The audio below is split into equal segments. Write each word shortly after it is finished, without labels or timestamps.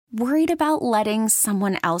Worried about letting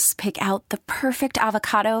someone else pick out the perfect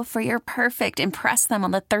avocado for your perfect impress them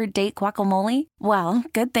on the third date guacamole? Well,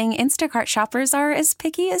 good thing Instacart shoppers are as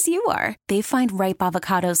picky as you are. They find ripe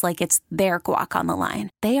avocados like it's their guac on the line.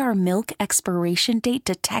 They are milk expiration date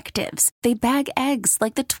detectives. They bag eggs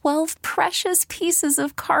like the 12 precious pieces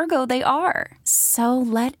of cargo they are. So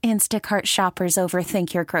let Instacart shoppers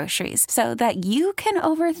overthink your groceries so that you can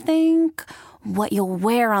overthink what you'll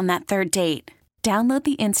wear on that third date. Download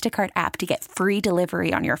the Instacart app to get free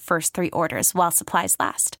delivery on your first 3 orders while supplies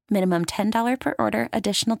last. Minimum $10 per order.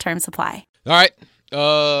 Additional terms apply. All right.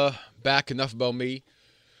 Back. Enough about me.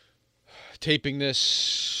 Taping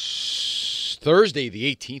this Thursday,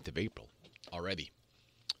 the 18th of April already.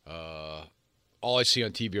 All I see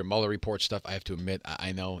on TV are Mueller report stuff. I have to admit,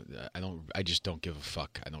 I know. I just don't give a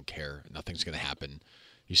fuck. I don't care. Nothing's going to happen.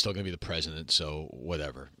 He's still going to be the president, so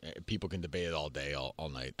whatever. People can debate it all day, all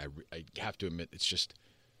night. I have to admit, it's just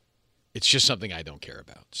something I don't care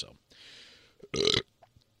about. So,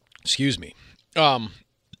 excuse me.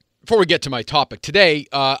 Before we get to my topic today,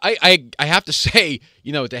 I have to say,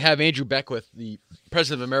 to have Andrew Beckwith, the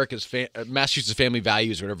president of America's Massachusetts Family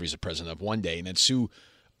Values, or whatever he's the president of, one day, and then Sue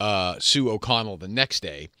O'Connell the next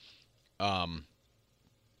day. I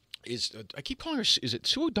keep calling her. Is it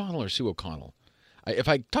Sue O'Donnell or Sue O'Connell? If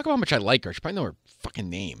I talk about how much I like her, I should probably know her fucking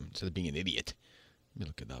name instead of being an idiot. Let me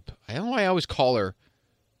look it up. I don't know why I always call her.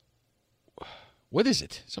 What is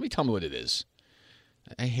it? Somebody tell me what it is.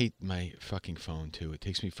 I hate my fucking phone, too. It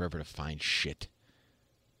takes me forever to find shit.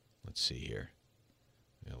 Let's see here.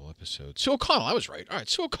 Episode. Sue O'Connell. I was right. All right,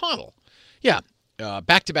 Sue O'Connell. Yeah.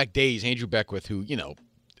 Back-to-back days, Andrew Beckwith, who,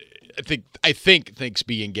 I think thinks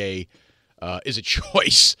being gay is a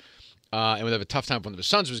choice. And would have a tough time if one of his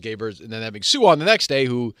sons was gay, and then having Sue on the next day,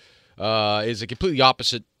 who is a completely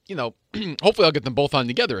opposite. Hopefully I'll get them both on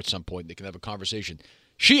together at some point. They can have a conversation.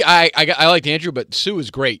 I liked Andrew, but Sue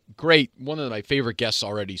is great. One of my favorite guests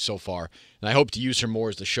already so far, and I hope to use her more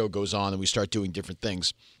as the show goes on and we start doing different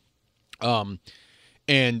things. And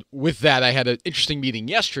with that, I had an interesting meeting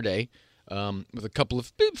yesterday with a couple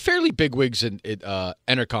of fairly bigwigs at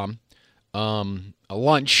Entercom, a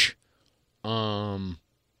lunch.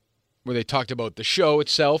 Where they talked about the show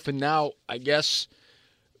itself, and now I guess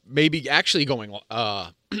maybe actually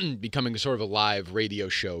becoming sort of a live radio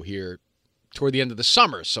show here toward the end of the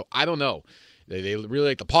summer. So I don't know. They really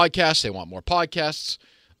like the podcast. They want more podcasts.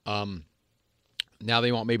 Now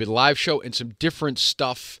they want maybe the live show and some different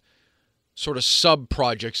stuff, sort of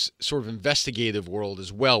sub-projects, sort of investigative world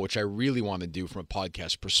as well, which I really want to do from a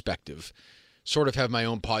podcast perspective. Sort of have my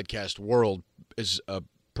own podcast world as a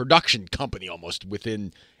production company almost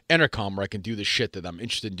within Entercom, where I can do the shit that I'm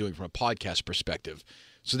interested in doing from a podcast perspective.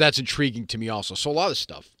 So that's intriguing to me also. So a lot of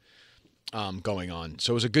stuff going on.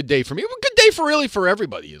 So it was a good day for me. A good day for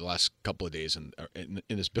everybody the last couple of days in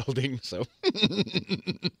this building. So,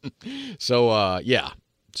 yeah.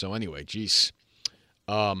 So anyway, geez.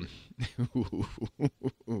 I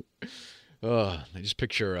just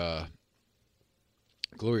picture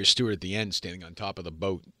Gloria Stewart at the end standing on top of the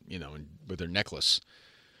boat, and with her necklace.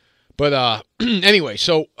 But anyway,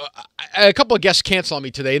 so a couple of guests canceled on me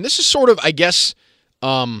today, and this is sort of, I guess,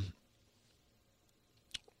 part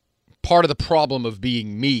of the problem of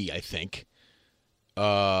being me, I think,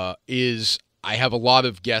 is I have a lot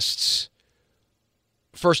of guests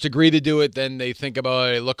first agree to do it, then they think about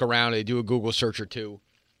it, they look around, they do a Google search or two.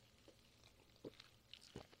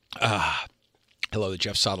 Hello to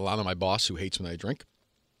Jeff Sottolano, my boss, who hates when I drink.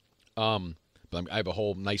 But I have a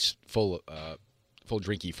whole nice full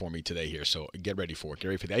drinky for me today here, so get ready for it. Get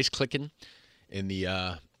ready for the ice clicking, and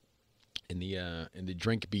the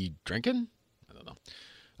drink be drinking. I don't know.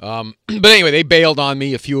 But anyway, they bailed on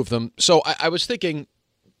me, a few of them. So I was thinking,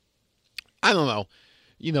 I don't know,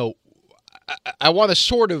 I want to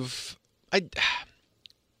sort of, well,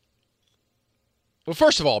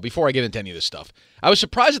 first of all, before I get into any of this stuff, I was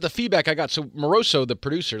surprised at the feedback I got. So Moroso, the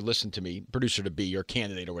producer, listened to me, producer to be, or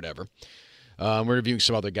candidate or whatever. We're interviewing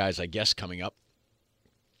some other guys, I guess, coming up.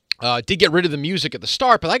 Did get rid of the music at the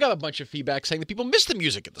start, but I got a bunch of feedback saying that people missed the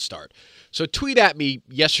music at the start. So tweet at me,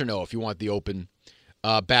 yes or no, if you want the open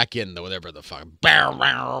back in, whatever the fuck.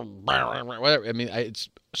 Whatever. I mean, it's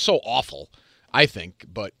so awful, I think.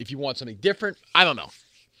 But if you want something different, I don't know.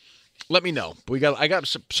 Let me know. But I got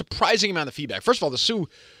a surprising amount of feedback. First of all, the Sue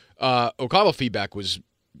O'Connell feedback was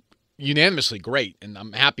unanimously great, and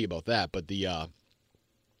I'm happy about that. But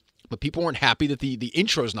but people weren't happy that the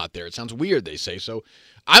intro's not there. It sounds weird, they say. So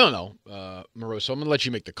I don't know, Moroso. I'm going to let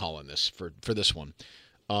you make the call on this for this one.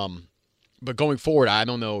 But going forward, I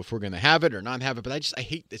don't know if we're going to have it or not have it. But I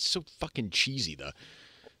hate, it's so fucking cheesy.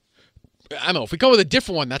 I don't know. If we come with a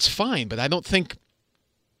different one, that's fine. But I don't think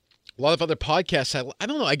a lot of other podcasts, I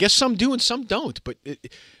don't know. I guess some do and some don't. But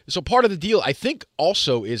so part of the deal, I think,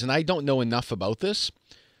 also is, and I don't know enough about this,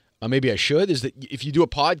 maybe I should, is that if you do a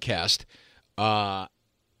podcast,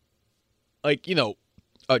 like, you know,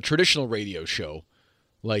 a traditional radio show,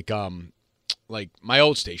 like my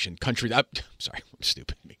old station, country. Sorry, I'm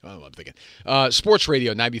stupid. I don't know what I'm thinking. Sports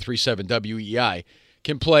radio, 93.7 WEI,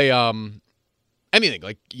 can play anything.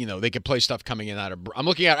 Like, you know, they can play stuff coming in out of.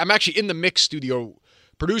 I'm actually in the Mix Studio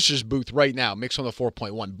producer's booth right now, Mix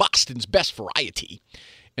 104.1, Boston's best variety.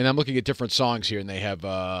 And I'm looking at different songs here, and they have,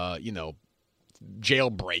 you know,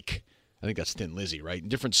 Jailbreak. I think that's Thin Lizzy, right?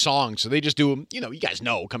 And different songs. So they just do them, you know, you guys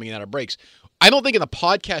know, coming in out of breaks. I don't think in a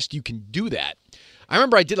podcast you can do that. I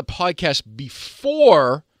remember I did a podcast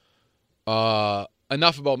before Enough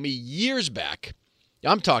About Me years back.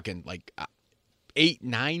 I'm talking like 8,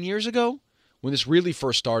 9 years ago when this really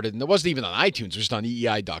first started. And it wasn't even on iTunes. It was just on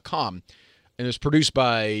EEI.com. And it was produced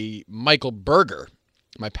by Michael Berger,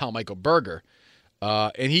 my pal Michael Berger.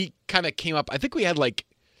 And he kind of came up. I think we had like,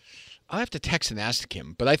 I'll have to text and ask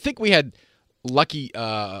him. But I think we had My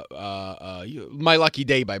Lucky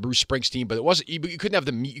Day by Bruce Springsteen. But it wasn't, you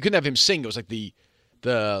couldn't have him sing. It was like the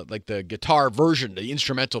guitar version, the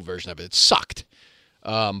instrumental version of it. It sucked.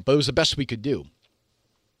 But it was the best we could do.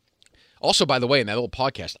 Also, by the way, in that old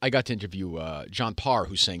podcast, I got to interview John Parr,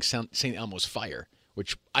 who sang St. Elmo's Fire,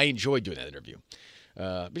 which I enjoyed doing that interview,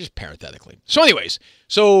 just parenthetically. So anyways,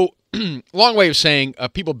 long way of saying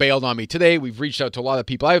people bailed on me. Today, we've reached out to a lot of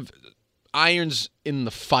people. I have irons in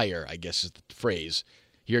the fire, I guess is the phrase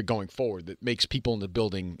here going forward, that makes people in the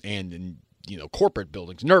building and in, you know, corporate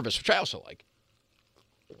buildings nervous, which I also like.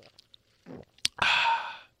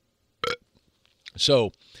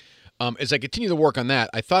 So, as I continue to work on that,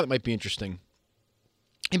 I thought it might be interesting,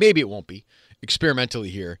 and maybe it won't be, experimentally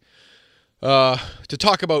here, to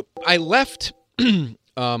talk about, I left EI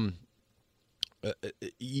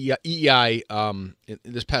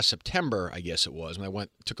this past September, I guess it was, when I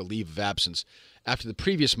took a leave of absence after the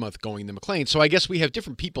previous month going to McLean. So I guess we have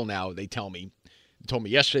different people now, they told me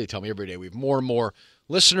yesterday, they tell me every day, we have more and more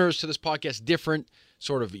listeners to this podcast, different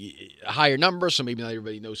sort of higher numbers, so maybe not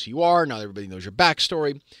everybody knows who you are, not everybody knows your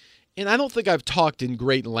backstory. And I don't think I've talked in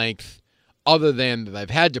great length other than that I've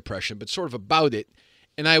had depression, but sort of about it.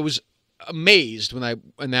 And I was amazed when I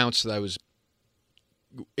announced that I was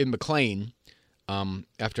in McLean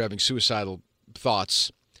after having suicidal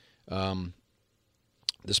thoughts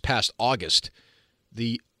this past August.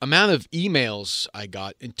 The amount of emails I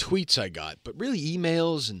got and tweets I got, but really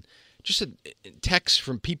emails and just texts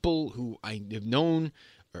from people who I have known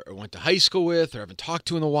or went to high school with or haven't talked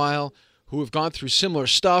to in a while, who have gone through similar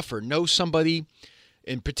stuff or know somebody,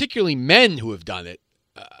 and particularly men who have done it.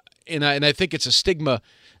 And I think it's a stigma,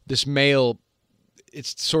 this male, it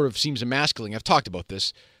sort of seems emasculating. I've talked about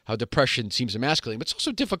this, how depression seems emasculating, but it's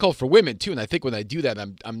also difficult for women too. And I think when I do that,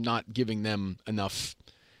 I'm not giving them enough.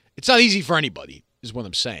 It's not easy for anybody, is what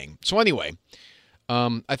I'm saying. So anyway,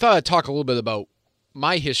 I thought I'd talk a little bit about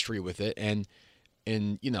my history with it, and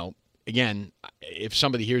you know, again, if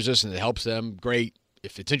somebody hears this and it helps them, great.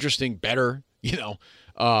 If it's interesting, better, you know.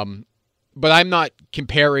 But I'm not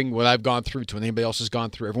comparing what I've gone through to what anybody else has gone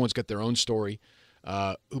through. Everyone's got their own story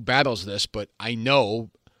who battles this, but I know,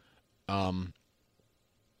 you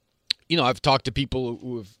know, I've talked to people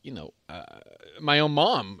who have, you know, my own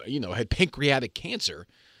mom, you know, had pancreatic cancer,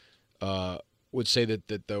 would say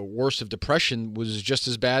that the worst of depression was just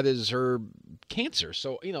as bad as her cancer.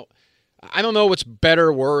 So, you know, I don't know what's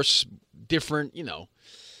better, worse, different, you know.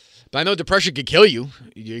 But I know depression could kill you.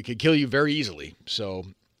 It could kill you very easily. So,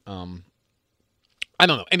 I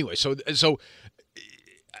don't know. Anyway, so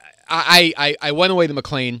I went away to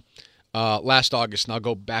McLean last August, and I'll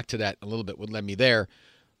go back to that a little bit, what led me there.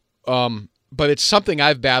 But it's something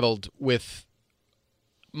I've battled with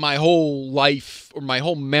my whole life, or my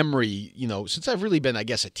whole memory, you know, since I've really been, I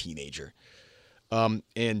guess, a teenager.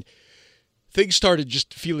 And things started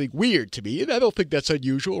just feeling weird to me, and I don't think that's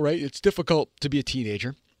unusual, right? It's difficult to be a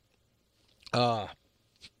teenager.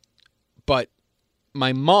 But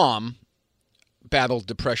my mom battled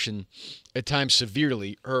depression at times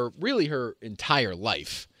severely, her entire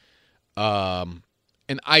life. And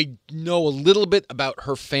I know a little bit about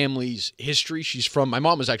her family's history. My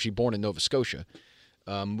mom was actually born in Nova Scotia,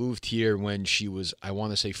 moved here when she was, I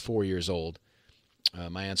want to say, 4 years old.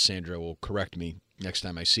 My Aunt Sandra will correct me next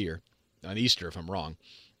time I see her on Easter if I'm wrong.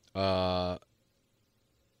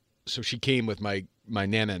 So she came with my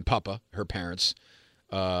Nana and Papa, her parents,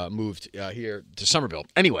 moved here to Somerville.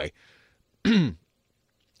 Anyway,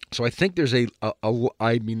 So I think there's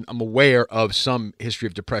I'm aware of some history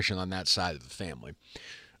of depression on that side of the family.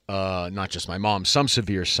 Not just my mom, some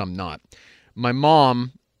severe, some not. My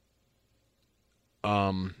mom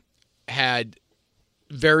had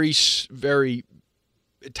very, very,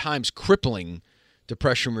 at times, crippling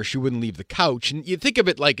depression where she wouldn't leave the couch. And you think of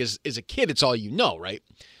it like as a kid, it's all you know, right?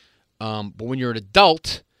 But when you're an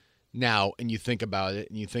adult now and you think about it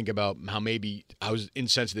and you think about how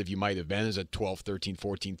insensitive you might have been as a 12, 13,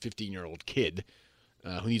 14, 15-year-old kid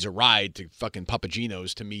who needs a ride to fucking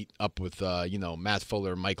Papagino's to meet up with, Matt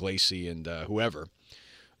Fuller, Mike Lacey, and whoever,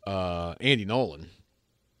 Andy Nolan,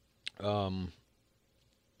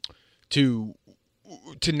 to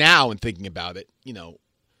now and thinking about it,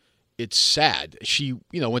 it's sad. She,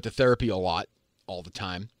 went to therapy a lot, all the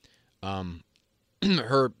time. One of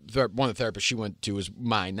the therapists she went to is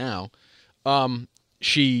mine now.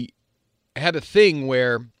 She had a thing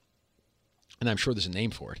where, and I'm sure there's a name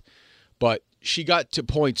for it, but she got to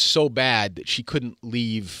points so bad that she couldn't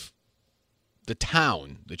leave the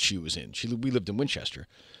town that she was in. We lived in Winchester.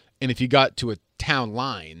 And if you got to a town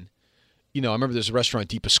line, I remember there's a restaurant,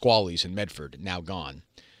 Di Pasquale's in Medford, now gone.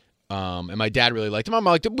 And my dad really liked it. Mom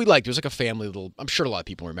liked it. We liked it. It was like a family little, I'm sure a lot of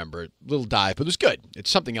people remember it, little dive, but it was good.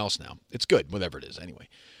 It's something else now. It's good, whatever it is. Anyway,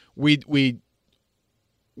 we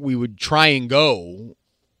would try and go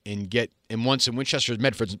and once in Winchester,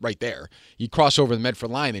 Medford's right there. You'd cross over the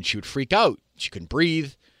Medford line and she would freak out. She couldn't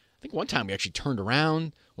breathe. I think one time we actually turned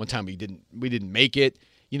around. One time we didn't make it.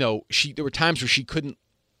 There were times where she couldn't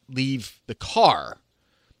leave the car.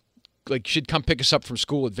 Like she'd come pick us up from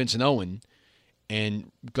school at Vincent Owen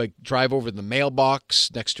and like drive over to the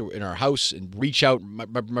mailbox next to in our house and reach out. My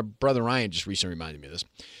brother Ryan just recently reminded me of this.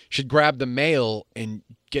 She'd grab the mail and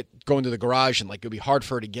go into the garage, and like it'd be hard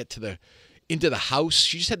for her to get into the house.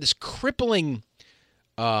 She just had this crippling,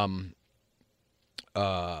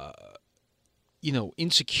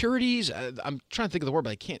 insecurities. I'm trying to think of the word, but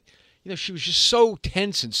I can't. She was just so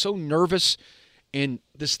tense and so nervous. And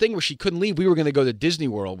this thing where she couldn't leave, we were going to go to Disney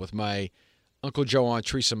World with my Uncle Joe, Aunt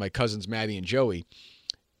Teresa, my cousins Maddie and Joey,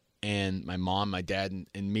 and my mom, my dad,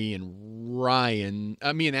 and me and Ryan.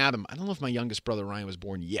 Me and Adam. I don't know if my youngest brother Ryan was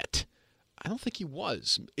born yet. I don't think he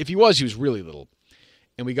was. If he was really little.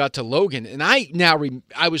 And we got to Logan, and I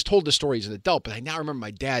was told the story as an adult, but I now remember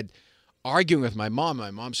my dad arguing with my mom.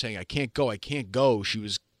 My mom saying, I can't go. She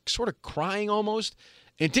was sort of crying almost.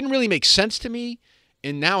 And it didn't really make sense to me.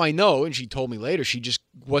 And now I know, and she told me later, she just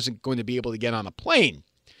wasn't going to be able to get on a plane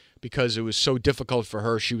because it was so difficult for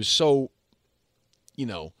her. She was so,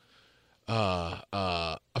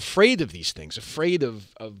 afraid of these things, afraid of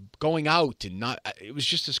going out and not. It was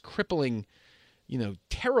just this crippling,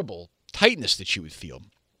 terrible tightness that she would feel.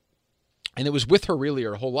 And it was with her really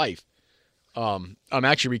her whole life. I'm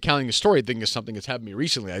actually recounting the story thinking of something that's happened to me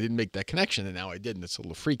recently. I didn't make that connection, and now I did, and it's a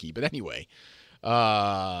little freaky. But anyway,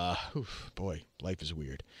 boy, life is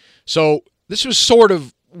weird. So this was sort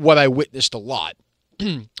of what I witnessed a lot.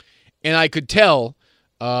 And I could tell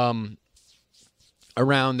around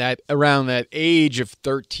that age of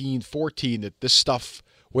 13, 14 that this stuff,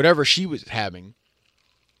 whatever she was having,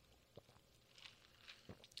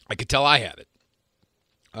 I could tell I had it.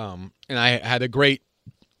 And I had a great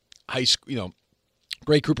high school,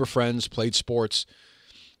 great group of friends, played sports.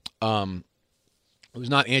 It was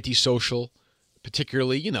not antisocial,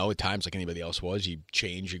 particularly, at times like anybody else was. You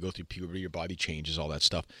change, you go through puberty, your body changes, all that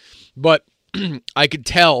stuff. But I could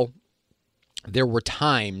tell there were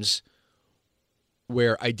times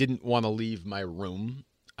where I didn't want to leave my room.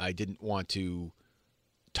 I didn't want to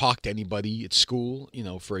talk to anybody at school.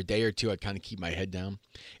 For a day or two, I'd kind of keep my head down.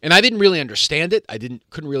 And I didn't really understand it.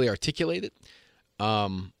 Couldn't really articulate it.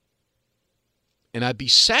 And I'd be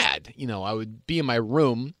sad. I would be in my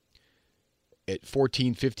room at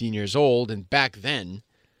 14, 15 years old. And back then,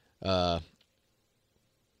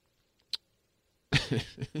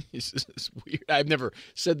 this is weird. I've never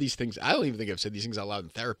said these things. I don't even think I've said these things out loud in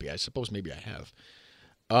therapy. I suppose maybe I have.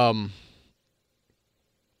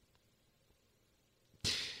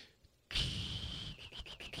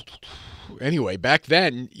 Anyway, back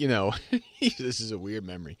then, this is a weird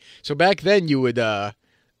memory. So back then you would, I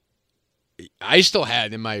still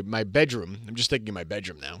had in my bedroom, I'm just thinking of my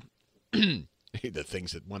bedroom now, the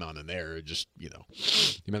things that went on in there are just, the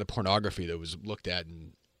amount of pornography that was looked at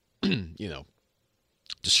and,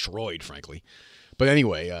 destroyed, frankly. But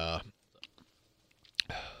anyway,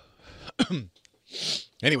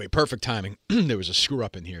 perfect timing. There was a screw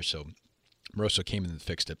up in here, so Maroso came in and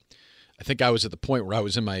fixed it. I think I was at the point where I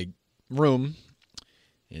was in my room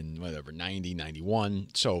in 90, 91.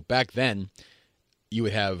 So back then,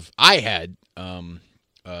 I had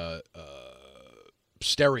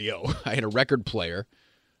stereo. I had a record player,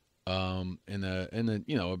 and a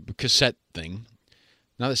a cassette thing,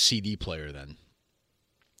 not a CD player then.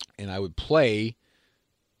 And I would play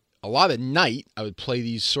a lot at night. I would play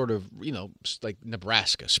these sort of like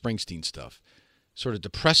Nebraska, Springsteen stuff, sort of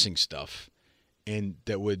depressing stuff, and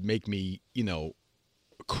that would make me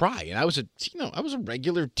cry. And I was a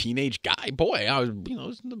regular teenage guy, boy. I was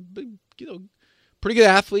pretty good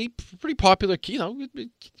athlete, pretty popular, a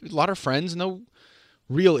lot of friends, no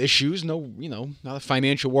real issues, not a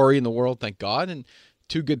financial worry in the world, thank God, and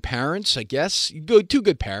two good parents, I guess, two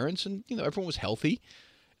good parents, and everyone was healthy.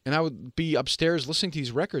 And I would be upstairs listening to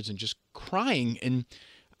these records and just crying. And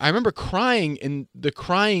I remember crying, and the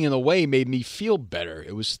crying in a way made me feel better.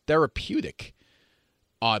 It was therapeutic,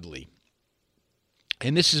 oddly.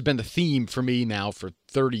 And this has been the theme for me now for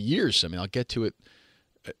 30 years. I mean, I'll get to it,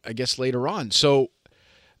 I guess, later on. So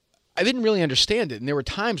I didn't really understand it. And there were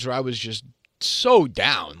times where I was just so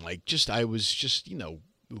down. I was just,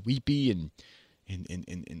 weepy and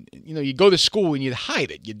you'd go to school and you'd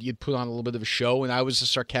hide it. You'd put on a little bit of a show. And I was a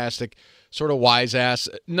sarcastic, sort of wise ass,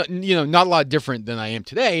 not a lot different than I am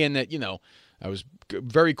today. And that, I was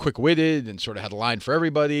very quick-witted and sort of had a line for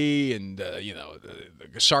everybody. And, the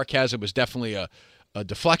sarcasm was definitely a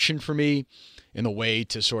deflection for me in a way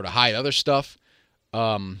to sort of hide other stuff.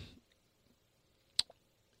 I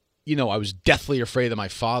was deathly afraid of my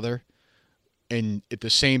father, and at the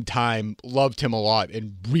same time loved him a lot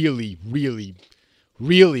and really, really,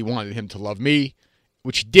 really wanted him to love me,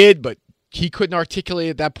 which he did, but he couldn't articulate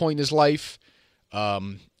at that point in his life.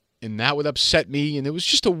 And that would upset me. And it was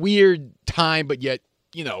just a weird time, but yet,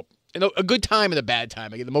 a good time and a bad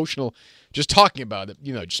time. I get emotional just talking about it,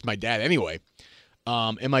 just my dad anyway.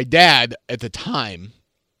 And my dad at the time,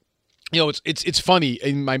 it's funny.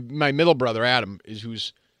 And my middle brother Adam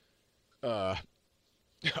who's 4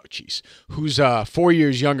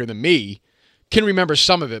 years younger than me, can remember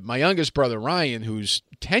some of it. My youngest brother Ryan, who's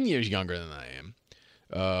 10 years younger than I am,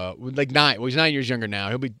 he's 9 years younger now.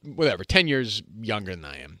 He'll be 10 years younger than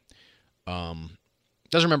I am.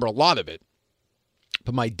 Doesn't remember a lot of it,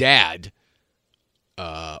 but my dad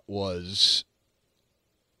was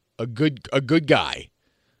a good guy,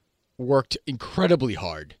 worked incredibly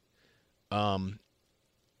hard,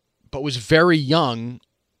 but was very young.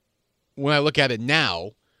 When I look at it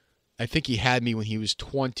now, I think he had me when he was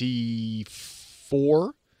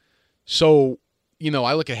 24. So,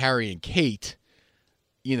 I look at Harry and Kate,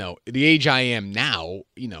 the age I am now,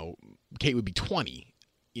 Kate would be 20.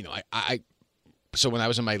 So when I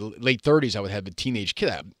was in my late 30s, I would have a teenage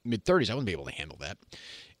kid. Mid-30s, I wouldn't be able to handle that.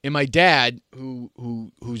 And my dad,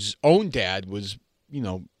 whose own dad was,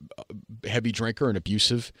 a heavy drinker and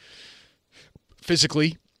abusive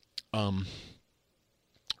physically.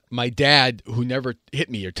 My dad, who never hit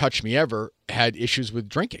me or touched me ever, had issues with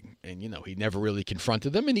drinking, and he never really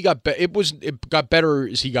confronted them. And it got better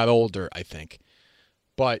as he got older, I think.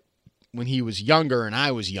 But when he was younger and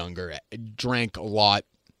I was younger, I drank a lot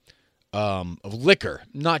of liquor,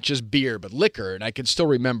 not just beer, but liquor. And I can still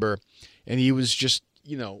remember, and he was just,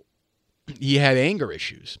 he had anger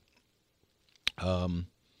issues. And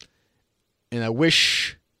I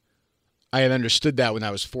wish I had understood that when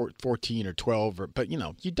I was 14 or 12, but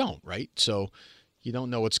you don't, right? So you don't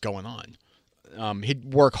know what's going on.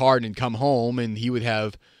 He'd work hard and come home, and he would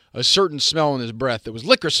have a certain smell in his breath that was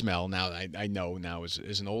liquor smell. Now I know now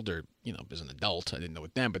as an older, as an adult, I didn't know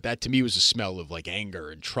it then, but that to me was a smell of like anger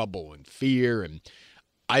and trouble and fear, and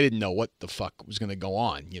I didn't know what the fuck was going to go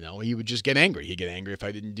on. He would just get angry. He'd get angry if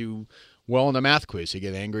I didn't do well in a math quiz. He'd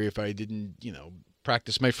get angry if I didn't,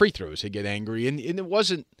 practice my free throws. He'd get angry, and it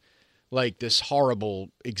wasn't like this horrible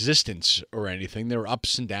existence or anything. There were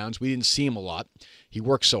ups and downs. We didn't see him a lot. He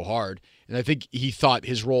worked so hard. And I think he thought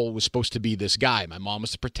his role was supposed to be this guy. My mom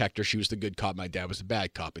was the protector. She was the good cop. My dad was the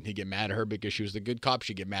bad cop. And he'd get mad at her because she was the good cop.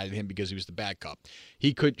 She'd get mad at him because he was the bad cop.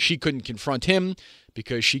 She couldn't confront him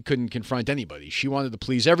because she couldn't confront anybody. She wanted to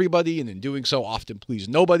please everybody, and in doing so often pleased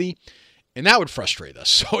nobody. And that would frustrate us.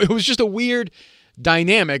 So it was just a weird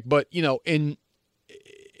dynamic. But,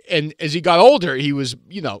 and as he got older, he was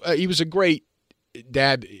a great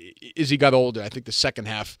dad. As he got older, I think the second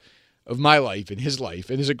half of my life and his life,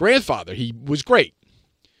 and as a grandfather, he was great.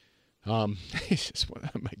 What am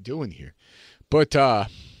I doing here? But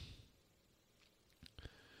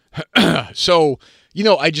so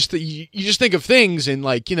I just you just think of things, and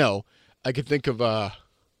I could think of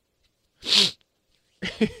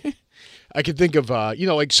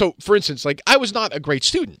so for instance, I was not a great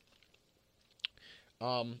student.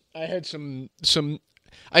 I had some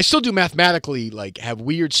I still do mathematically, have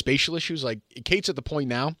weird spatial issues. Kate's at the point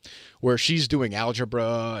now where she's doing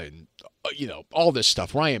algebra and all this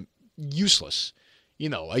stuff where I am useless.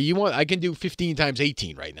 I can do 15 times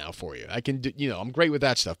 18 right now for you. I can do, I'm great with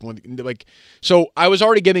that stuff. So I was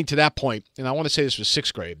already getting to that point, and I want to say this was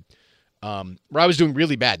 6th grade, where I was doing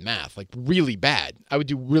really bad math, like really bad. I would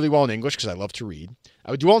do really well in English because I love to read. I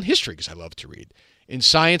would do well in history because I love to read. In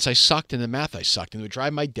science, I sucked, and in math, I sucked, and it would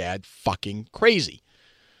drive my dad fucking crazy.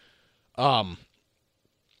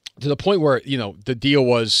 To the point where, the deal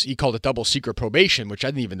was he called it double secret probation, which I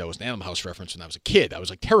didn't even know was an Animal House reference when I was a kid. I was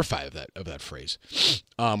like terrified of that phrase.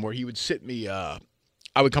 Where he would sit me, I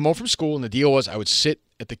would come home from school, and the deal was I would sit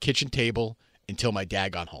at the kitchen table until my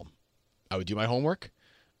dad got home. I would do my homework.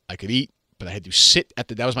 I could eat, but I had to sit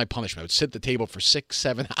that was my punishment. I would sit at the table for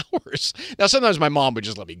 6-7 hours. Now, sometimes my mom would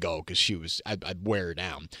just let me go because I'd wear her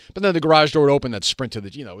down. But then the garage door would open, I'd sprint to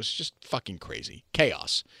it was just fucking crazy.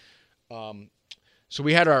 Chaos. So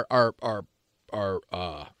we had our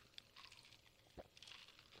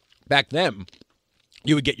back then,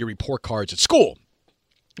 you would get your report cards at school.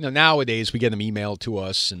 Nowadays we get them emailed to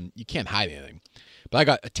us, and you can't hide anything. But I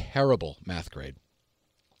got a terrible math grade.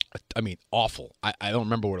 I mean, awful. I don't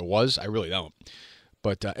remember what it was. I really don't.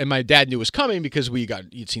 But and my dad knew it was coming because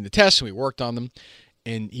he'd seen the tests and we worked on them,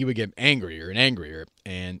 and he would get angrier and angrier.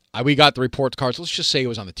 And we got the report cards. Let's just say it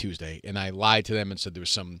was on the Tuesday, and I lied to them and said there was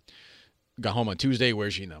some. Got home on Tuesday.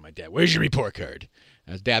 Where's my dad? Where's your report card?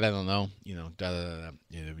 I was, Dad, I don't know.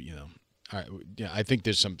 All right. I think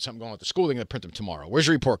there's something going on at the school. They're going to print them tomorrow. Where's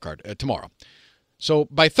your report card? Tomorrow. So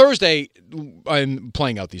by Thursday, I'm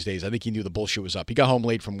playing out these days. I think he knew the bullshit was up. He got home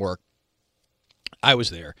late from work. I was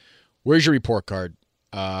there. Where's your report card?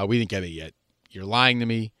 We didn't get it yet. You're lying to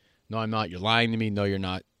me. No, I'm not. You're lying to me. No, you're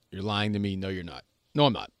not. You're lying to me. No, you're not. No,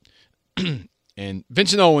 I'm not. And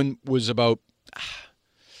Vincent Owen was about.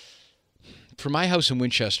 From my house in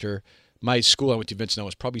Winchester, my school I went to, Vincent Owen,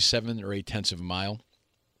 was probably 7 or 8/10 of a mile.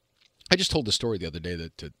 I just told the story the other day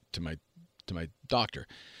to my doctor,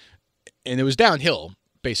 and it was downhill.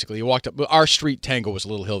 Basically, you walked up. Our street Tango was a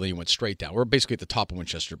little hill, then you went straight down. We're basically at the top of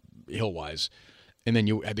Winchester, hill-wise, and then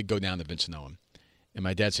you had to go down to Vincent Owen. And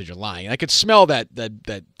my dad said, "You're lying." And I could smell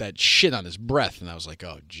that shit on his breath, and I was like,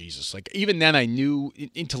 "Oh Jesus!" Like even then, I knew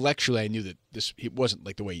intellectually, I knew that it wasn't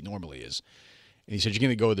like the way he normally is. And he said, "You're going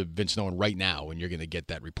to go to Vincent Owen right now, and you're going to get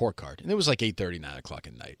that report card." And it was like 8:30, 9 o'clock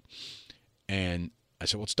at night. And I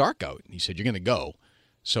said, "Well, it's dark out." And he said, "You're going to go."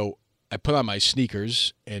 So I put on my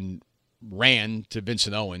sneakers and ran to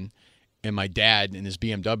Vincent Owen, and my dad in his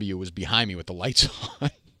BMW was behind me with the lights on.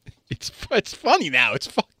 It's funny now. It's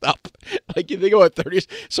fucked up. Like you think about 30s.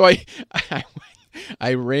 So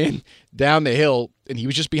I ran down the hill, and he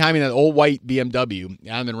was just behind me in that old white BMW.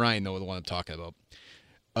 Adam and Ryan know the one I'm talking about.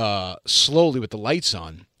 Slowly with the lights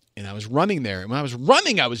on, and I was running there. And when I was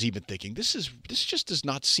running, I was even thinking, this just does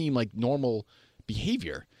not seem like normal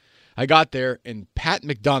behavior. I got there, and Pat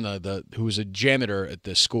McDonough, who was a janitor at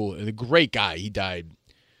the school, and a great guy, he died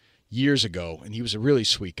years ago, and he was a really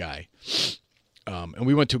sweet guy.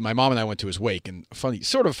 And my mom and I went to his wake, and a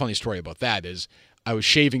funny story about that is I was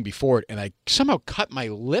shaving before it, and I somehow cut my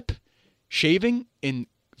lip shaving in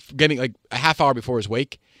getting like a half hour before his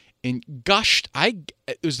wake, and gushed.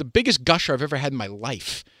 It was the biggest gusher I've ever had in my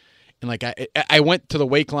life. And like I went to the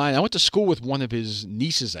wake line. I went to school with one of his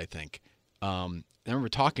nieces, I think. I remember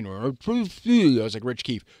talking to her. I was like Rich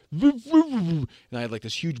Keefe. And I had like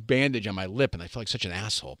this huge bandage on my lip, and I felt like such an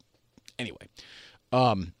asshole. Anyway,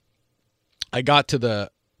 I got to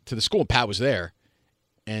the school, and Pat was there,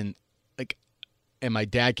 and my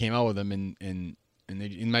dad came out with him, and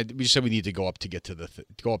we said we need to go up to get to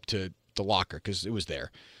the locker because it was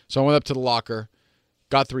there. So I went up to the locker,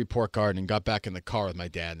 got the report card, and got back in the car with my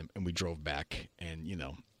dad, and we drove back. And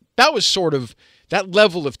that was sort of that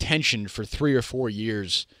level of tension for 3 or 4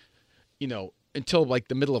 years, until like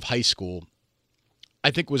the middle of high school.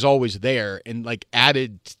 I think was always there and like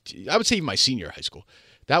added. I would say even my senior high school.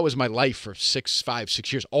 That was my life for 5,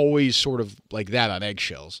 6 years, always sort of like that on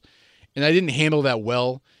eggshells. And I didn't handle that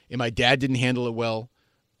well, and my dad didn't handle it well,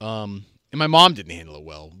 and my mom didn't handle it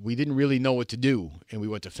well. We didn't really know what to do, and we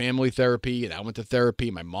went to family therapy, and I went to therapy.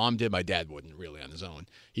 My mom did. My dad wouldn't really on his own.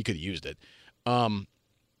 He could have used it. But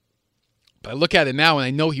I look at it now, and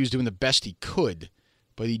I know he was doing the best he could,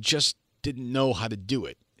 but he just didn't know how to do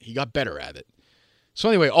it. He got better at it. So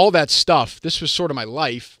anyway, all that stuff, this was sort of my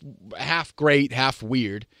life, half great, half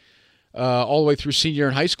weird, all the way through senior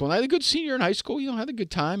in high school. And I had a good senior in high school, had a good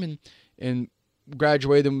time, and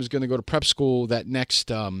graduated and was going to go to prep school that next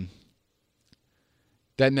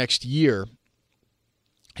year.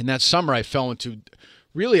 And that summer I fell into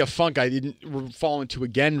really a funk I didn't fall into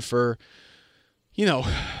again for,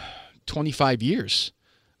 25 years.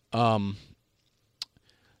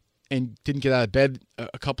 and didn't get out of bed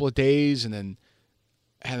a couple of days, and then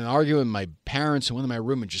had an argument with my parents and went in my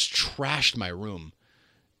room and just trashed my room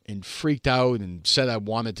and freaked out and said I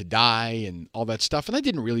wanted to die and all that stuff. And I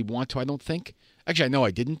didn't really want to, I don't think. Actually, I know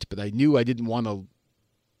I didn't, but I knew I didn't want to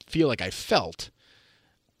feel like I felt.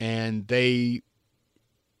 And they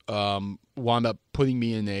wound up putting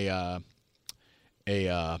me in a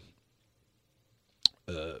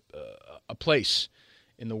place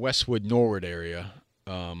in the Westwood Norwood area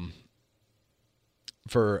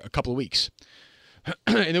for a couple of weeks.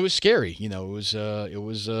 And it was scary, it was a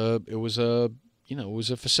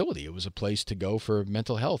facility. It was a place to go for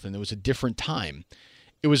mental health, and it was a different time.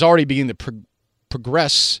 It was already beginning to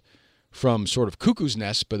progress from sort of Cuckoo's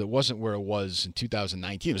Nest, but it wasn't where it was in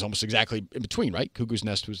 2019. It was almost exactly in between, right? Cuckoo's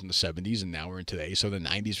Nest was in the 70s, and now we're in today. So the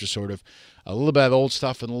 90s were sort of a little bit of the old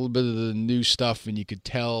stuff and a little bit of the new stuff, and you could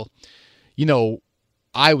tell,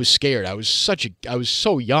 I was scared. I was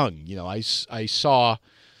so young. I saw.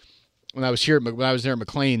 When I was there at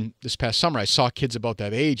McLean this past summer, I saw kids about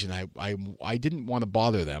that age, and I didn't want to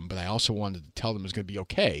bother them, but I also wanted to tell them it was going to be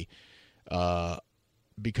okay,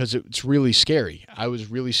 because it's really scary. I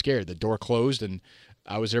was really scared. The door closed, and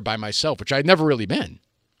I was there by myself, which I'd never really been.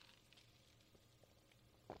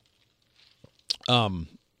 And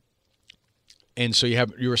so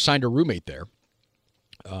you were assigned a roommate there,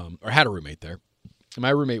 or had a roommate there. And my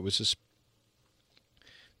roommate was this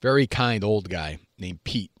very kind old guy named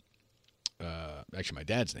Pete. Actually, my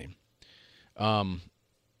dad's name. And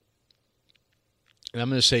I'm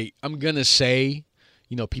gonna say,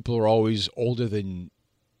 people are always younger than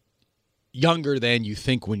you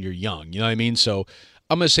think when you're young. You know what I mean? So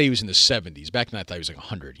I'm gonna say he was in the 70s. Back then, I thought he was like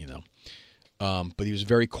 100. But he was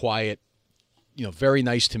very quiet. Very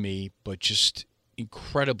nice to me, but just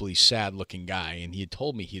incredibly sad-looking guy. And he had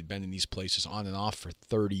told me he had been in these places on and off for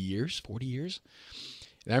 30 years, 40 years.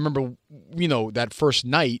 And I remember, that first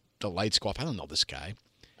night, the lights go off. I don't know this guy.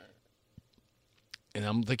 And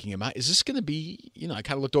I'm thinking, is this going to be, I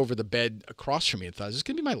kind of looked over the bed across from me and thought, is this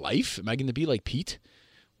going to be my life? Am I going to be like Pete,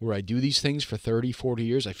 where I do these things for 30, 40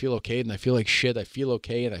 years? I feel okay, and I feel like shit. I feel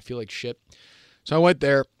okay, and I feel like shit. So I went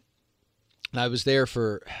there, and I was there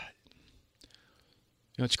for,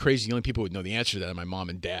 it's crazy. The only people who would know the answer to that are my mom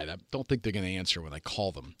and dad. I don't think they're going to answer when I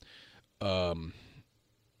call them.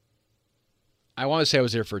 I want to say I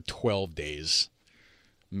was there for 12 days,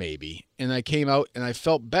 maybe. And I came out and I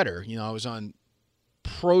felt better. I was on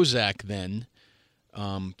Prozac then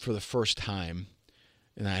for the first time.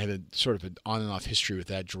 And I had a sort of an on and off history with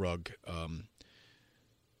that drug. And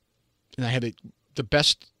I had the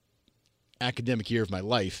best academic year of my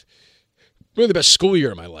life, really the best school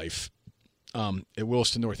year of my life, at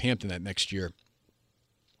Williston, Northampton that next year.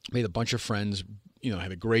 Made a bunch of friends,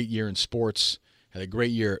 had a great year in sports, had a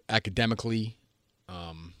great year academically.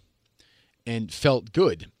 And felt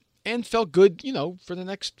good. And felt good, for the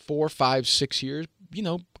next 4, 5, 6 years,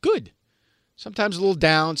 good. Sometimes a little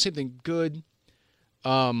down, same thing, good.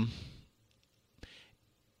 My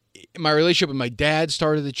relationship with my dad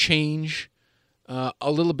started to change a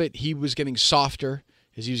little bit. He was getting softer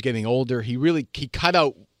as he was getting older. He cut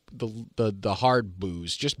out the hard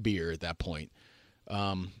booze, just beer at that point.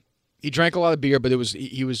 He drank a lot of beer, but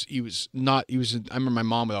he was not. I remember my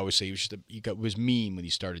mom would always say he was mean when he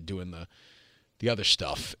started doing the other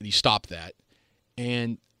stuff, and he stopped that.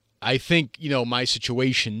 And I think my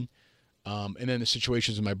situation, and then the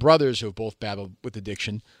situations of my brothers who have both battled with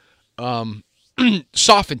addiction,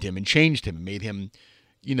 softened him and changed him and made him,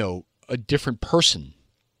 a different person.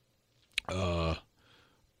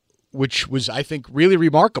 Which was, I think, really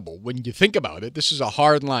remarkable when you think about it. This is a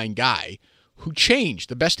hardline guy who changed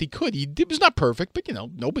the best he could. He was not perfect, but,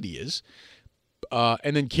 nobody is.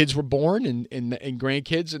 And then kids were born and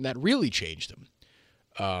grandkids, and that really changed him.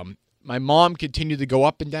 My mom continued to go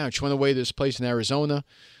up and down. She went away to this place in Arizona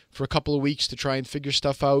for a couple of weeks to try and figure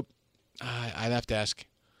stuff out. I'd have to ask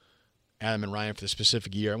Adam and Ryan for the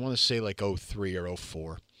specific year. I want to say like 03 or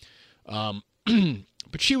 04.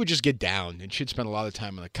 But she would just get down, and she'd spend a lot of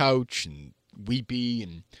time on the couch and weepy,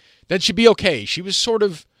 and then she'd be okay. She was sort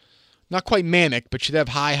of not quite manic, but she'd have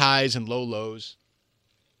high highs and low lows.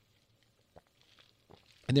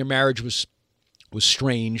 And their marriage was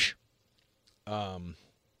strange. And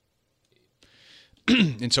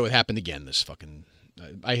so it happened again.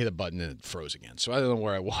 I hit a button and it froze again. So I don't know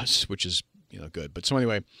where I was, which is, good. But so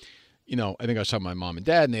anyway, I think I was talking to my mom and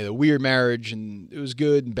dad, and they had a weird marriage, and it was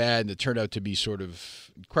good and bad, and it turned out to be sort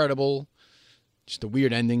of incredible. Just a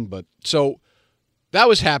weird ending. But so that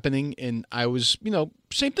was happening, and I was,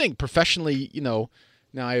 same thing. Professionally, now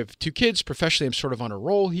I have 2 kids. Professionally, I'm sort of on a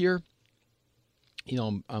roll here.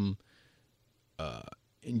 I'm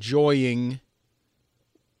enjoying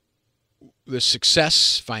the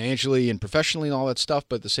success financially and professionally and all that stuff,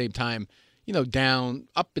 but at the same time, down,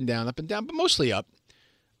 up and down, but mostly up.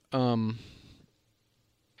 My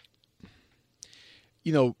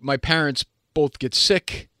parents both get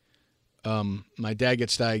sick. My dad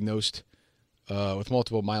gets diagnosed with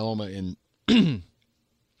multiple myeloma in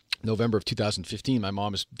November of 2015. My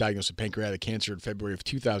mom is diagnosed with pancreatic cancer in February of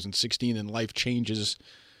 2016, and life changes.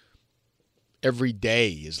 Every day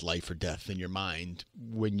is life or death in your mind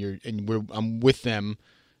I'm with them,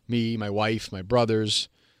 me, my wife, my brothers.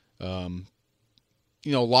 A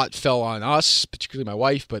lot fell on us, particularly my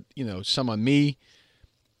wife, but some on me,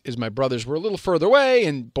 as my brothers were a little further away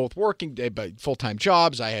and both working full-time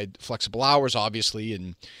jobs. I had flexible hours, obviously,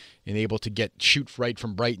 and able to shoot right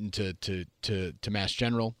from Brighton to Mass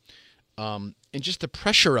General, and just the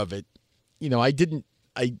pressure of it. I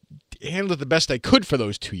handled it the best I could for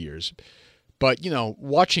those 2 years. But,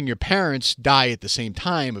 watching your parents die at the same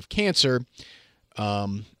time of cancer,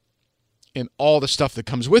 and all the stuff that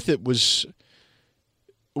comes with it was,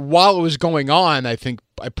 while it was going on, I think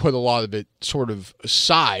I put a lot of it sort of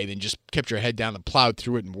aside and just kept your head down and plowed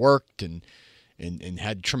through it and worked and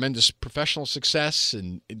had tremendous professional success,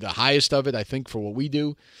 and the highest of it, I think, for what we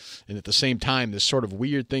do. And at the same time, this sort of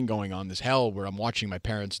weird thing going on, this hell where I'm watching my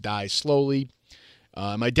parents die slowly.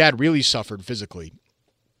 My dad really suffered physically.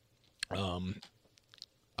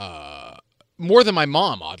 More than my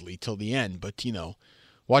mom, oddly, till the end. But,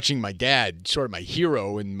 watching my dad, sort of my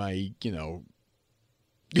hero and my,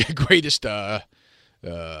 greatest, I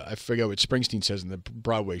forget what Springsteen says in the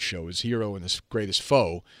Broadway show, his hero and his greatest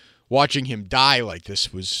foe. Watching him die like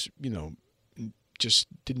this was, just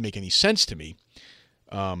didn't make any sense to me.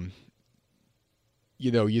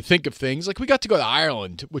 You think of things like we got to go to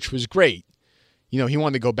Ireland, which was great. He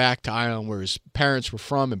wanted to go back to Ireland where his parents were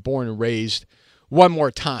from and born and raised one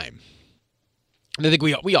more time. And I think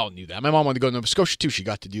we all knew that. My mom wanted to go to Nova Scotia too. She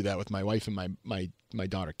got to do that with my wife and my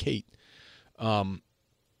daughter Kate.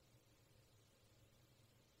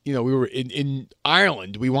 We were in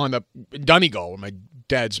Ireland. We wound up in Donegal, where my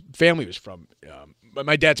dad's family was from.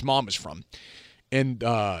 My dad's mom was from, and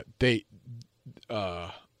my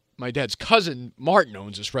dad's cousin Martin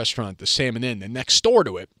owns this restaurant, the Salmon Inn, and next door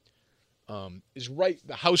to it is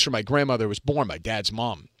the house where my grandmother was born, my dad's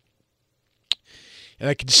mom. And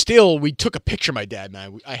we took a picture of my dad,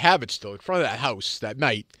 and I have it still in front of that house that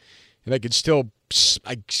night, and I could still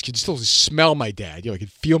smell my dad. I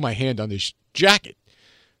could feel my hand on his jacket.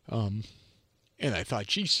 And I thought,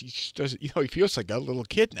 geez, he feels like a little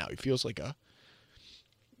kid now. He feels like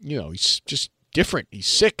he's just different. He's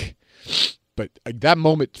sick. But that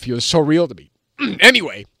moment feels so real to me.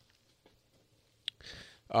 Anyway,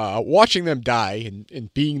 watching them die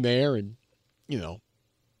and being there and,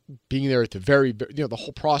 being there at the very, the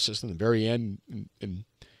whole process and the very end and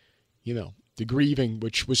the grieving,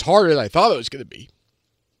 which was harder than I thought it was going to be.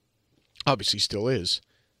 Obviously still is.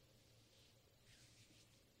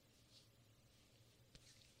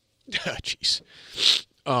 Jeez.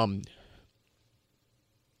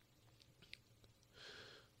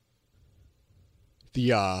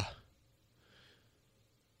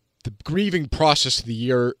 The grieving process of the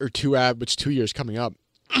year or two, which 2 years coming up,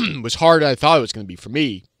 was harder than I thought it was going to be for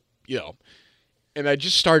me, And I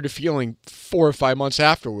just started feeling 4 or 5 months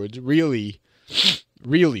afterwards really,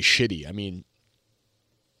 really shitty. I mean,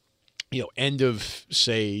 end of,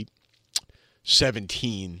 say,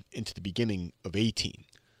 17 into the beginning of 18.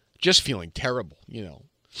 Just feeling terrible,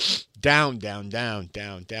 down,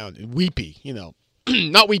 and weepy,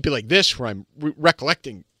 not weepy like this where I'm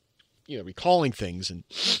recollecting, recalling things and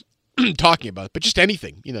talking about it, but just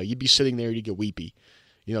anything, you'd be sitting there, you'd get weepy,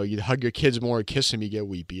 you'd hug your kids more, kiss them, you get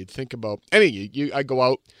weepy, you'd think about anything. I'd go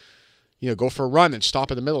out, go for a run and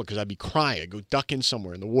stop in the middle because I'd be crying. I'd go duck in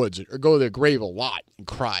somewhere in the woods or go to their grave a lot and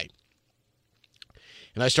cry.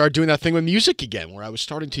 And I started doing that thing with music again where I was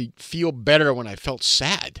starting to feel better when I felt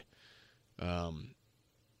sad.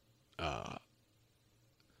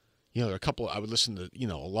 There are a couple, I would listen to,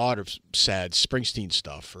 a lot of sad Springsteen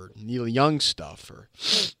stuff or Neil Young stuff or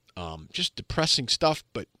just depressing stuff,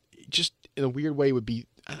 but just in a weird way would be,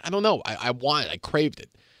 I don't know, I wanted, I craved it.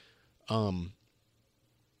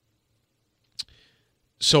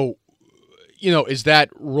 So, as that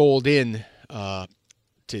rolled in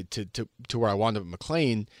to where I wound up at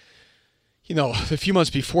McLean, a few months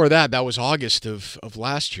before that was August of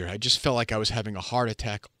last year. I just felt like I was having a heart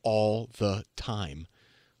attack all the time.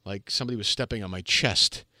 Like somebody was stepping on my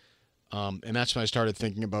chest. And that's when I started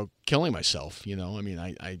thinking about killing myself. I mean,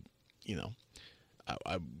 I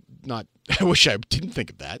wish I didn't think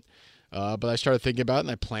of that. But I started thinking about it,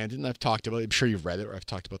 and I planned it, and I've talked about it. I'm sure you've read it, or I've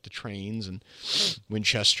talked about the trains and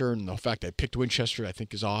Winchester, and the fact I picked Winchester I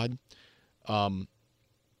think is odd.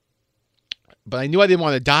 But I knew I didn't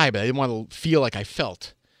want to die, but I didn't want to feel like I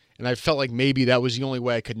felt. And I felt like maybe that was the only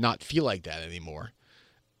way I could not feel like that anymore.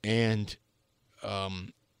 And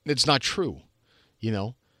it's not true, you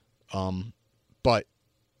know. But,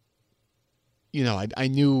 you know, I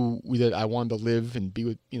knew that I wanted to live and be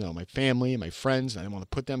with, you know, my family and my friends, and I didn't want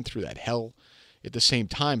to put them through that hell. At the same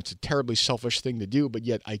time, it's a terribly selfish thing to do, but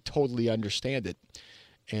yet I totally understand it.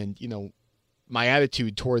 And, you know, my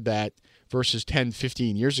attitude toward that versus 10,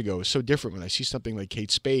 15 years ago is so different when I see something like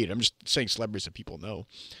Kate Spade. I'm just saying celebrities that people know.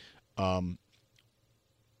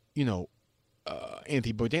 You know,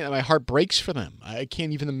 Anthony Bourdain, my heart breaks for them. I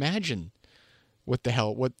can't even imagine what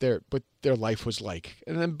their life was like.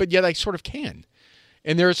 And then, but yet I sort of can.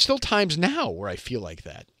 And there are still times now where I feel like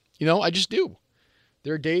that. You know, I just do.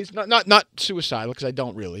 There are days, not suicidal, because I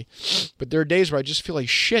don't really, but there are days where I just feel like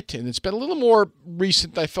shit, and it's been a little more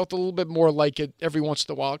recent. I felt a little bit more like it every once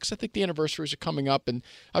in a while, because I think the anniversaries are coming up, and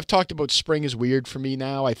I've talked about spring is weird for me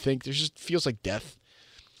now. I think there just feels like death,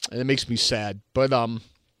 and it makes me sad. But I'll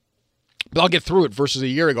get through it, versus a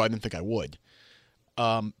year ago I didn't think I would.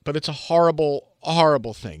 But it's a horrible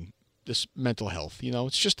thing, this mental health. You know,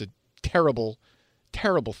 it's just a terrible,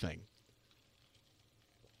 terrible thing.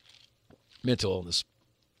 Mental illness.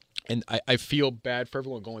 And I feel bad for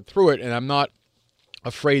everyone going through it, and I'm not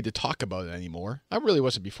afraid to talk about it anymore. I really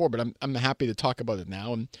wasn't before, but I'm happy to talk about it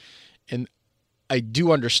now. And I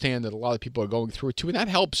do understand that a lot of people are going through it too, and that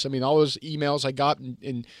helps. I mean, all those emails I got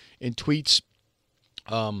in tweets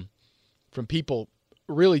from people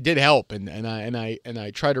really did help, and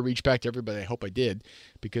I try to reach back to everybody. I hope I did,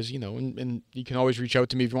 because, you know, and you can always reach out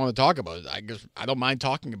to me if you want to talk about it. I don't mind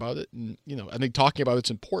talking about it, and, you know, I think talking about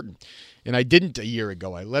it's important. And I didn't a year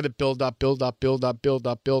ago. I let it build up, and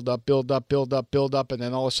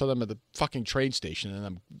then all of a sudden I'm at the fucking train station, and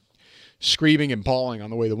I'm screaming and bawling on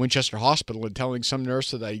the way to Winchester Hospital and telling some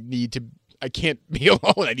nurse that I can't be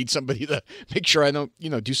alone. I need somebody to make sure I don't, you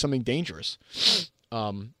know, do something dangerous.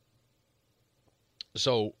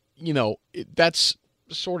 So, you know, that's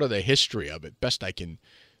sort of the history of it. Best I can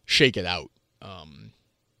shake it out.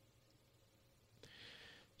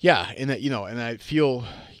 Yeah, and that, you know, and I feel,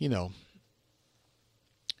 you know,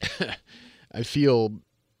 I feel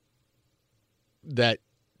that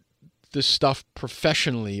this stuff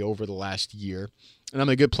professionally over the last year, and I'm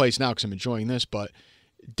in a good place now because I'm enjoying this, but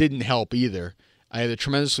it didn't help either. I had a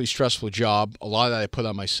tremendously stressful job. A lot of that I put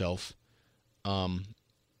on myself.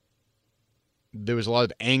 There was a lot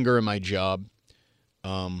of anger in my job.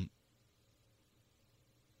 There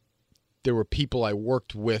were people I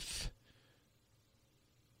worked with,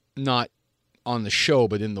 not on the show,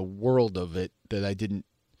 but in the world of it, that I didn't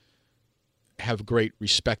have great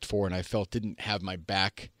respect for, and I felt didn't have my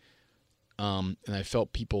back. And I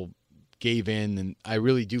felt people gave in, and I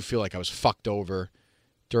really do feel like I was fucked over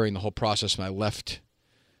during the whole process when I left,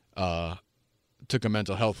 took a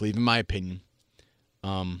mental health leave, in my opinion.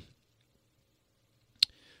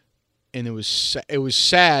 And it was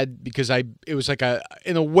sad because it was like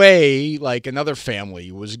in a way, like another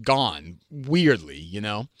family was gone, weirdly, you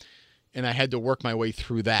know? And I had to work my way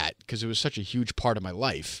through that because it was such a huge part of my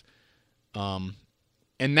life. And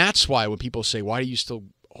that's why when people say, why do you still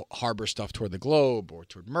harbor stuff toward the Globe or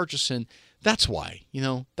toward Murchison? That's why, you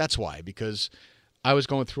know, that's why, because I was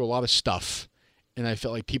going through a lot of stuff, and I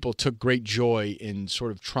felt like people took great joy in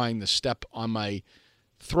sort of trying to step on my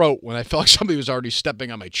throat when I felt like somebody was already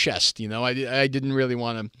stepping on my chest. You know, I didn't really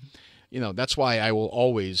want to, you know, that's why I will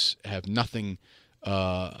always have nothing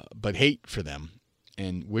but hate for them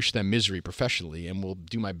and wish them misery professionally, and will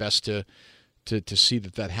do my best to see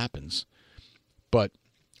that happens. But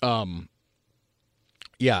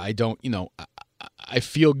yeah, I don't, you know, I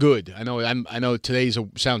feel good. I know today's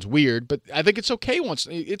sounds weird, but I think it's okay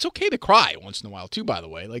to cry once in a while too, by the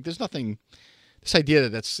way. Like, there's nothing, this idea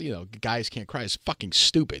that's, you know, guys can't cry is fucking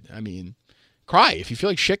stupid. I mean, cry. If you feel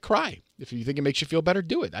like shit, cry. If you think it makes you feel better,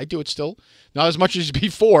 do it. I do it still. Not as much as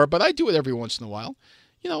before, but I do it every once in a while.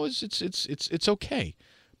 You know, it's okay.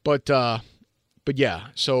 But yeah,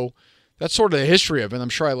 so that's sort of the history of it. I'm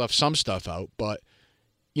sure I left some stuff out, but,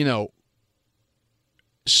 you know,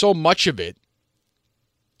 so much of it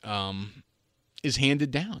is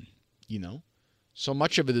handed down, you know. So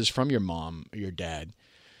much of it is from your mom or your dad,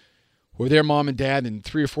 or their mom and dad, and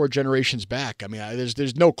 3 or 4 generations back. I mean,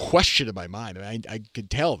 there's no question in my mind. I mean, I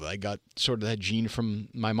could tell that I got sort of that gene from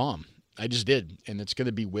my mom. I just did, and it's going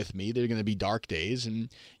to be with me. There are going to be dark days, and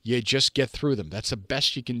you just get through them. That's the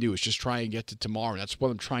best you can do, is just try and get to tomorrow. That's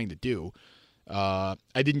what I'm trying to do. I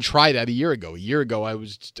didn't try that a year ago. A year ago, I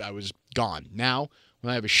was gone. Now,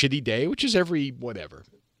 when I have a shitty day, which is every, whatever,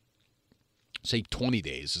 say 20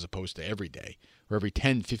 days as opposed to every day, or every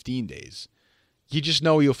 10, 15 days, you just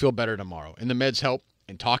know you'll feel better tomorrow. And the meds help,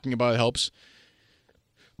 and talking about it helps.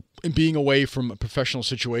 And being away from a professional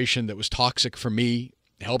situation that was toxic for me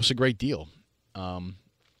helps a great deal.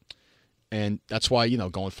 And that's why,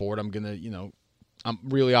 going forward, I'm going to, I'm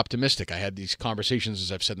really optimistic. I had these conversations,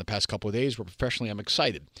 as I've said in the past couple of days, where professionally I'm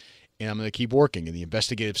excited. And I'm going to keep working. And the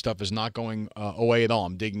investigative stuff is not going away at all.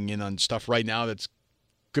 I'm digging in on stuff right now that's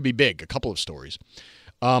could be big, a couple of stories.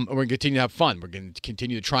 And we're going to continue to have fun. We're going to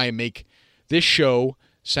continue to try and make this show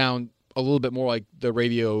sound a little bit more like the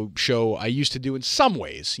radio show I used to do in some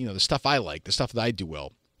ways. The stuff I like, the stuff that I do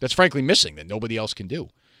well. That's frankly missing, that nobody else can do.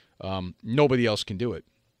 Nobody else can do it.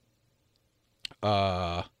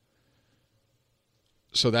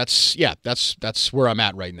 So that's where I'm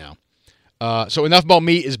at right now. So Enough About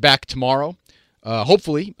Me is back tomorrow.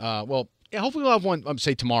 Hopefully we'll have one,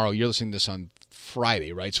 say tomorrow. You're listening to this on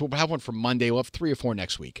Friday, right? So we'll have one for Monday. We'll have 3 or 4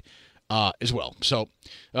 next week as well. So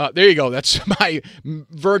there you go. That's my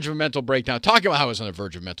verge of a mental breakdown. Talking about how I was on the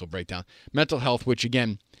verge of a mental breakdown. Mental health, which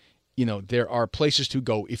again, there are places to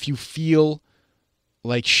go. If you feel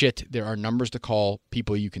like shit, there are numbers to call,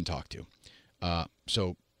 people you can talk to.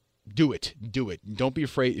 So do it. Don't be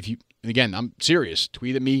afraid. And again, I'm serious.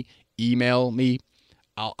 Tweet at me, email me.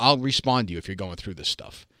 I'll respond to you if you're going through this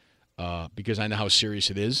stuff, because I know how serious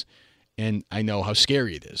it is, and I know how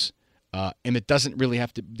scary it is. And it doesn't really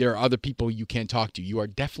have to. There are other people you can talk to. You are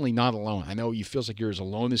definitely not alone. I know you feels like you're as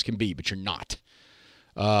alone as can be, but you're not.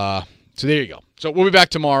 So there you go. So we'll be back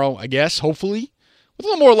tomorrow, I guess, hopefully, with a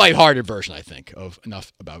little more lighthearted version, I think, of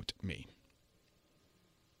Enough About Me.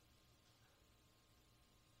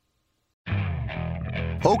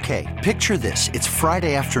 Okay, picture this. It's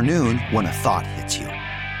Friday afternoon when a thought hits you.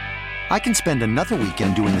 I can spend another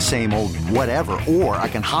weekend doing the same old whatever, or I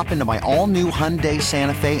can hop into my all-new Hyundai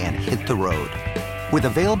Santa Fe and hit the road. With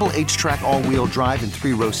available H-Track all-wheel drive and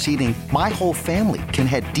 3-row seating, my whole family can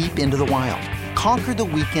head deep into the wild. Conquer the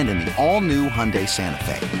weekend in the all-new Hyundai Santa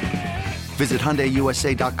Fe. Visit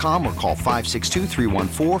HyundaiUSA.com or call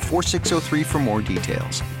 562-314-4603 for more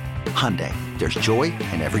details. Hyundai, there's joy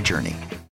in every journey.